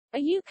Are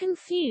you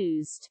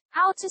confused?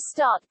 How to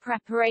start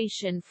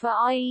preparation for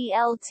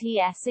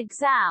IELTS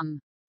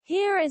exam?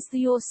 Here is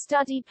your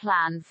study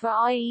plan for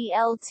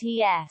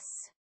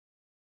IELTS.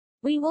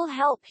 We will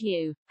help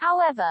you.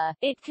 However,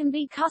 it can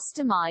be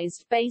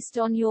customized based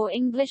on your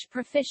English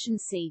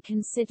proficiency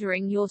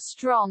considering your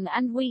strong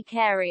and weak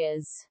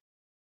areas.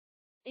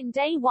 In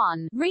day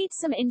 1, read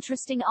some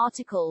interesting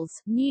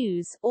articles,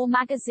 news, or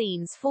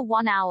magazines for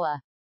 1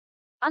 hour.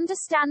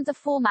 Understand the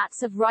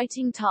formats of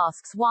writing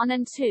tasks 1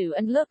 and 2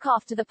 and look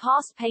after the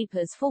past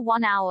papers for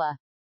 1 hour.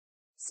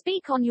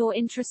 Speak on your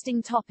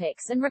interesting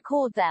topics and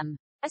record them.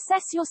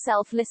 Assess your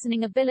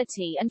self-listening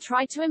ability and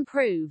try to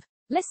improve.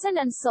 Listen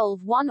and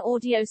solve 1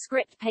 audio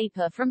script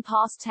paper from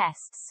past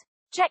tests.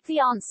 Check the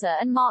answer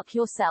and mark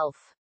yourself.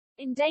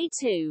 In day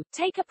 2,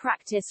 take a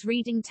practice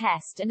reading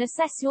test and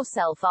assess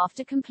yourself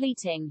after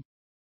completing.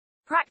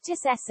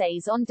 Practice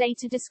essays on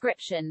data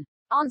description.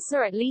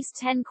 Answer at least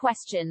 10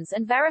 questions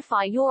and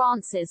verify your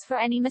answers for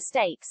any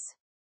mistakes.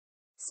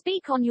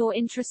 Speak on your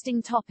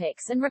interesting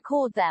topics and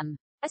record them.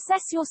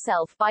 Assess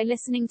yourself by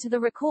listening to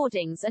the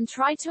recordings and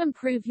try to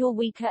improve your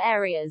weaker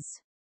areas.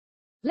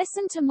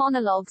 Listen to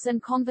monologues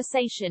and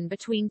conversation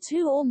between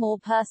 2 or more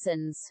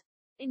persons.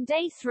 In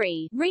day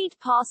 3, read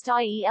past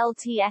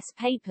IELTS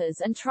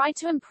papers and try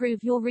to improve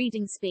your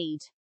reading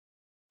speed.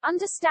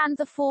 Understand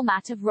the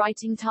format of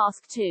writing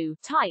task 2,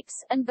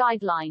 types, and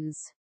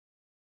guidelines.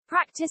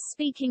 Practice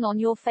speaking on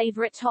your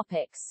favorite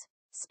topics.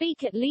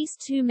 Speak at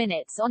least 2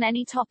 minutes on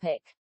any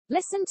topic.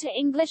 Listen to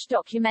English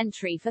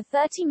documentary for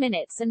 30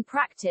 minutes and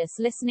practice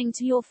listening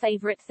to your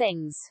favorite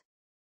things.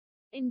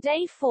 In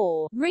day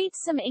 4, read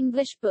some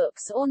English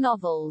books or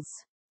novels.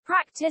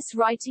 Practice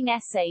writing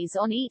essays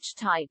on each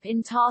type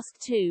in task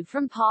 2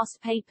 from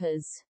past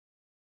papers.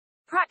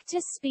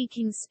 Practice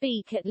speaking.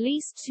 Speak at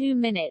least 2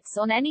 minutes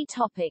on any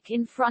topic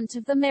in front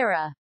of the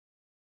mirror.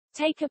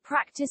 Take a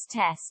practice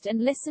test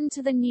and listen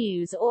to the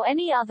news or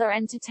any other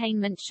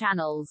entertainment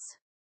channels.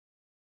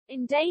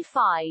 In day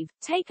 5,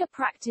 take a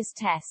practice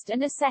test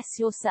and assess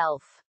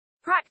yourself.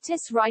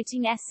 Practice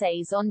writing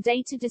essays on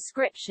data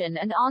description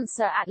and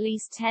answer at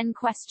least 10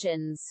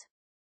 questions.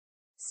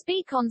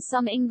 Speak on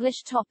some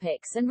English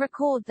topics and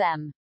record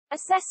them.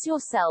 Assess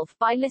yourself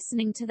by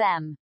listening to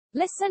them.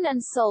 Listen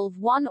and solve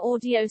 1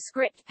 audio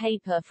script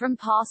paper from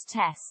past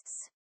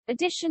tests.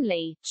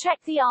 Additionally, check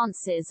the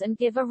answers and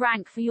give a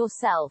rank for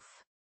yourself.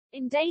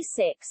 In day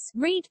 6,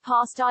 read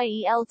past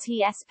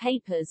IELTS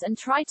papers and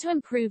try to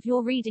improve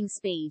your reading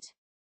speed.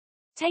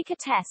 Take a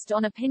test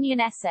on opinion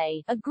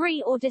essay,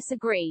 agree or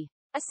disagree.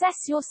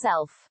 Assess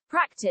yourself.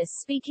 Practice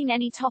speaking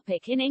any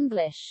topic in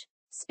English.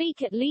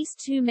 Speak at least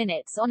 2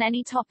 minutes on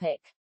any topic.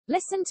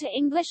 Listen to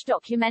English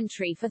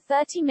documentary for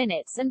 30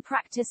 minutes and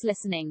practice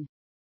listening.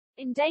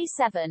 In day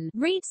 7,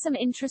 read some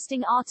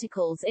interesting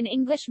articles in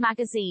English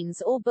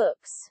magazines or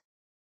books.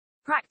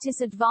 Practice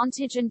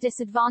advantage and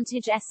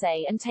disadvantage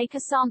essay and take a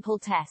sample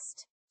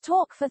test.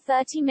 Talk for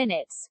 30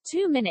 minutes,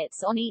 2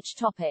 minutes on each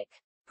topic.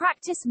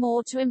 Practice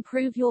more to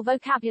improve your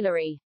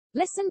vocabulary.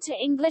 Listen to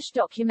English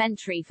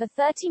documentary for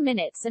 30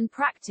 minutes and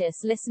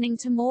practice listening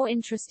to more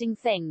interesting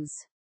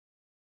things.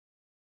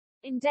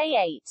 In day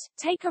 8,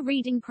 take a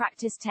reading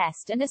practice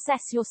test and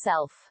assess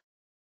yourself.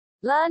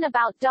 Learn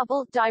about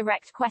double,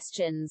 direct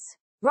questions.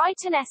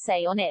 Write an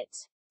essay on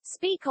it.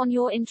 Speak on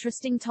your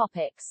interesting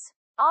topics.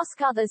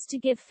 Ask others to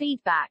give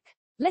feedback.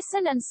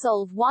 Listen and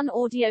solve 1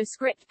 audio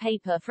script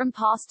paper from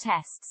past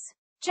tests.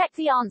 Check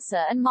the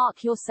answer and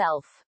mark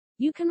yourself.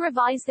 You can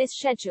revise this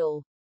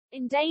schedule.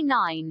 In day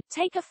 9,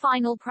 take a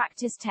final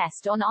practice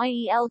test on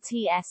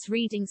IELTS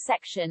reading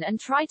section and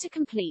try to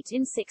complete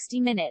in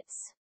 60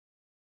 minutes.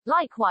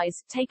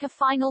 Likewise, take a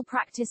final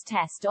practice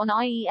test on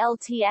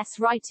IELTS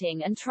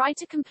writing and try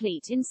to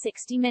complete in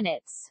 60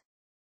 minutes.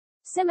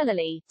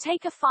 Similarly,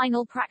 take a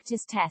final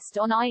practice test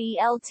on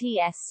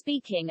IELTS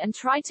speaking and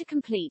try to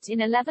complete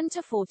in 11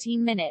 to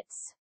 14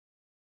 minutes.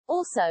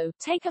 Also,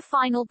 take a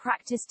final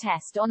practice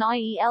test on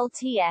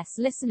IELTS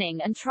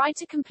listening and try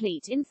to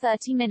complete in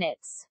 30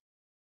 minutes.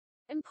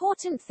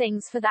 Important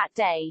things for that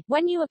day,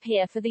 when you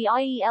appear for the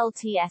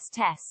IELTS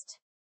test.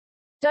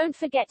 Don't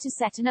forget to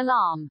set an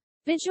alarm.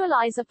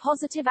 Visualize a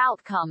positive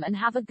outcome and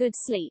have a good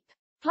sleep.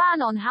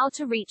 Plan on how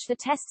to reach the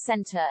test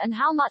center and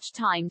how much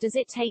time does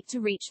it take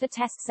to reach the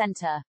test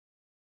center.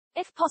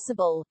 If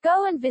possible,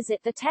 go and visit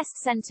the test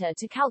center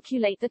to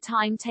calculate the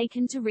time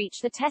taken to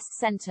reach the test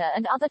center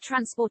and other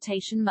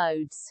transportation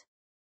modes.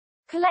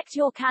 Collect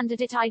your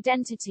candidate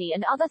identity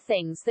and other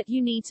things that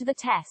you need to the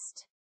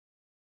test.